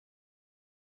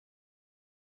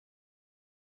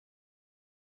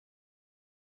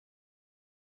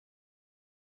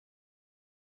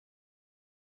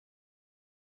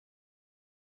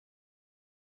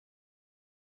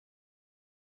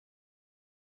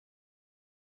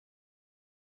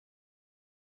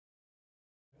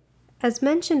As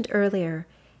mentioned earlier,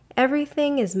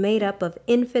 everything is made up of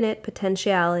infinite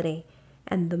potentiality,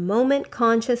 and the moment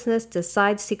consciousness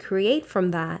decides to create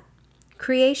from that,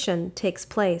 creation takes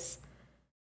place.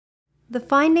 The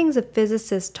findings of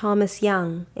physicist Thomas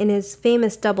Young in his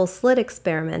famous double slit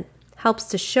experiment helps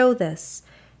to show this,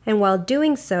 and while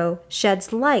doing so,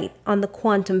 sheds light on the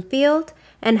quantum field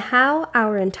and how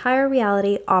our entire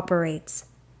reality operates.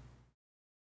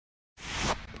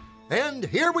 And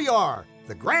here we are,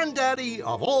 the granddaddy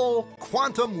of all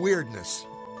quantum weirdness,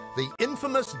 the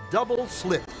infamous double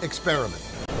slit experiment.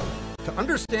 To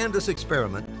understand this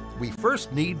experiment, we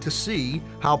first need to see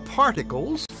how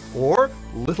particles, or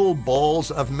little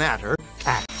balls of matter,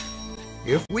 act.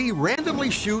 If we randomly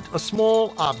shoot a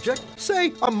small object,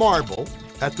 say a marble,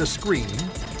 at the screen,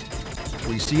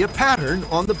 we see a pattern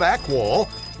on the back wall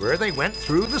where they went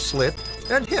through the slit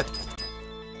and hit.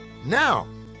 Now,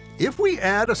 if we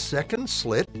add a second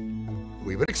slit,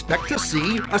 we would expect to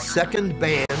see a second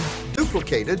band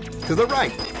duplicated to the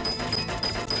right.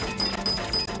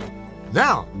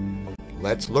 Now,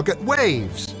 let's look at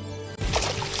waves.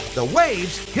 The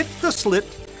waves hit the slit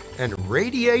and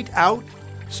radiate out,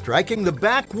 striking the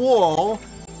back wall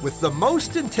with the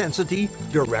most intensity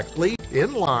directly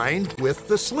in line with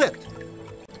the slit.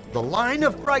 The line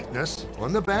of brightness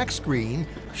on the back screen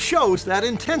shows that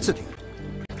intensity.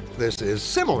 This is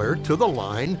similar to the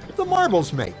line the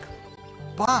marbles make.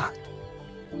 But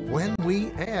when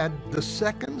we add the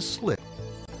second slit,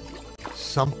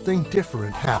 something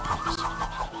different happens.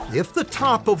 If the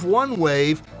top of one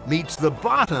wave meets the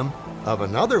bottom of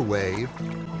another wave,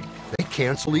 they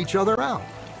cancel each other out.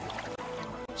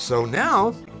 So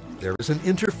now there is an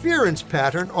interference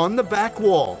pattern on the back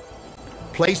wall.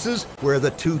 Places where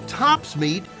the two tops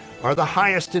meet are the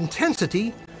highest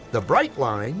intensity, the bright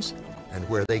lines, and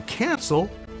where they cancel,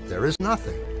 there is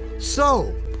nothing.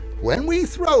 So, when we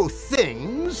throw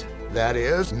things, that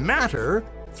is, matter,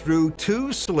 through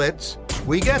two slits,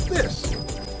 we get this,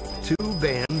 two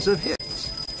bands of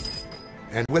hits.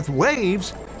 And with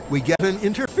waves, we get an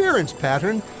interference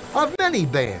pattern of many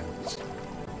bands.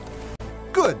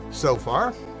 Good so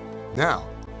far. Now,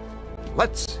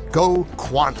 let's go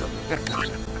quantum.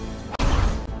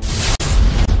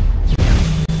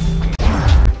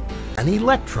 An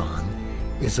electron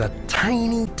is a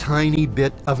tiny, tiny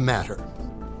bit of matter,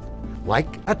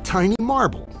 like a tiny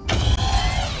marble.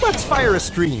 Let's fire a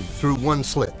stream through one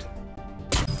slit.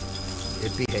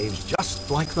 It behaves just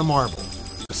like the marble,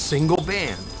 a single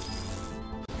band.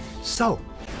 So,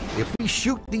 if we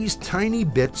shoot these tiny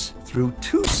bits through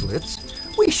two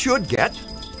slits, we should get,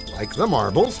 like the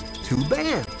marbles, two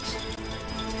bands.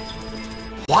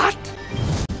 What?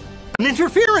 An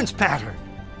interference pattern.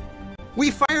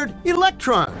 We fired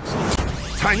electrons,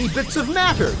 tiny bits of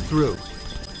matter through.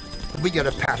 We get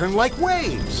a pattern like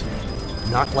waves,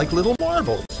 not like little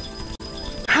marbles.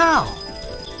 How?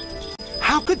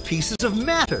 How could pieces of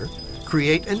matter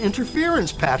create an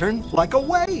interference pattern like a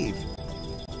wave?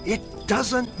 It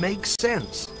doesn't make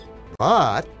sense.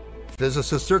 But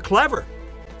physicists are clever.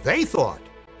 They thought,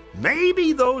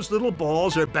 maybe those little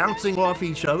balls are bouncing off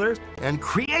each other and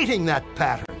creating that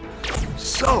pattern.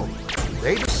 So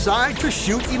they decide to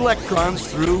shoot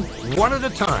electrons through one at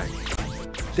a time.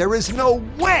 There is no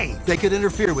way they could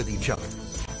interfere with each other.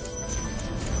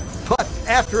 But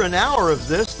after an hour of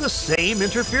this, the same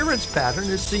interference pattern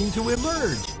is seen to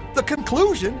emerge. The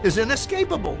conclusion is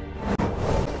inescapable.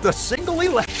 The single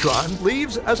electron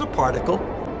leaves as a particle,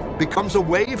 becomes a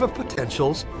wave of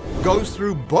potentials, goes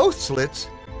through both slits,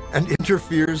 and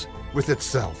interferes with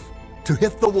itself to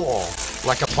hit the wall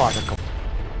like a particle.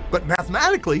 But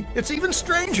mathematically, it's even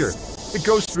stranger. It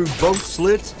goes through both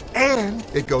slits, and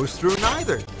it goes through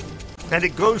neither. And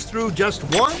it goes through just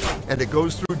one, and it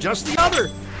goes through just the other.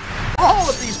 All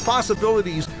of these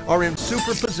possibilities are in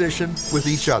superposition with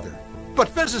each other. But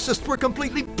physicists were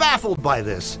completely baffled by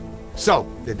this. So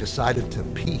they decided to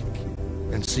peek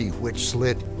and see which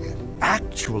slit it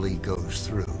actually goes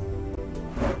through.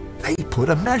 They put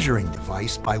a measuring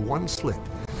device by one slit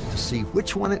to see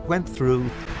which one it went through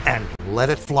and let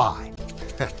it fly.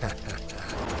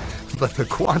 But the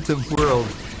quantum world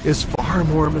is far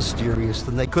more mysterious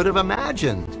than they could have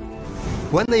imagined.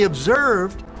 When they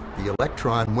observed, the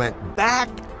electron went back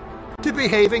to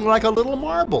behaving like a little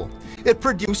marble. It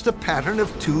produced a pattern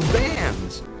of two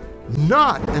bands,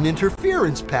 not an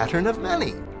interference pattern of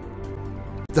many.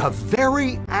 The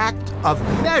very act of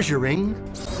measuring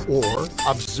or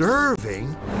observing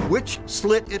which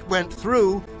slit it went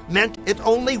through meant it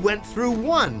only went through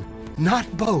one, not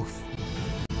both.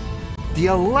 The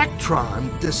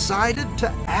electron decided to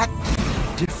act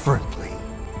differently,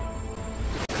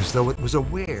 as though it was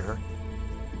aware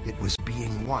it was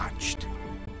being watched.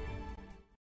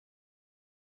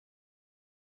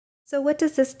 So what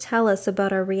does this tell us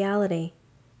about our reality?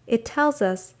 It tells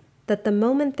us that the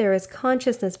moment there is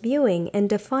consciousness viewing and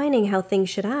defining how things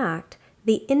should act,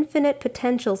 the infinite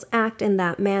potentials act in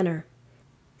that manner.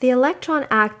 The electron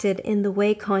acted in the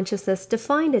way consciousness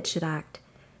defined it should act.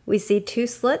 We see two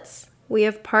slits, we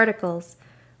have particles.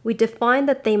 We define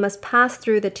that they must pass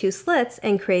through the two slits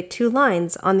and create two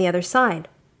lines on the other side.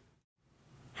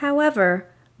 However,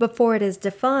 before it is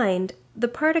defined, the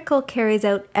particle carries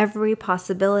out every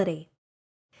possibility.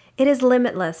 It is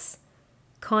limitless.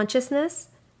 Consciousness,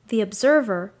 the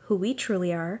observer, who we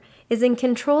truly are, is in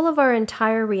control of our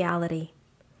entire reality.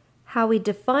 How we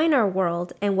define our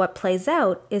world and what plays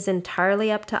out is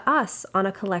entirely up to us on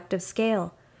a collective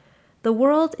scale. The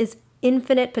world is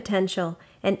infinite potential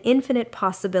and infinite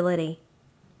possibility.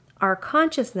 Our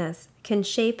consciousness can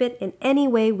shape it in any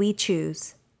way we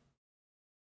choose.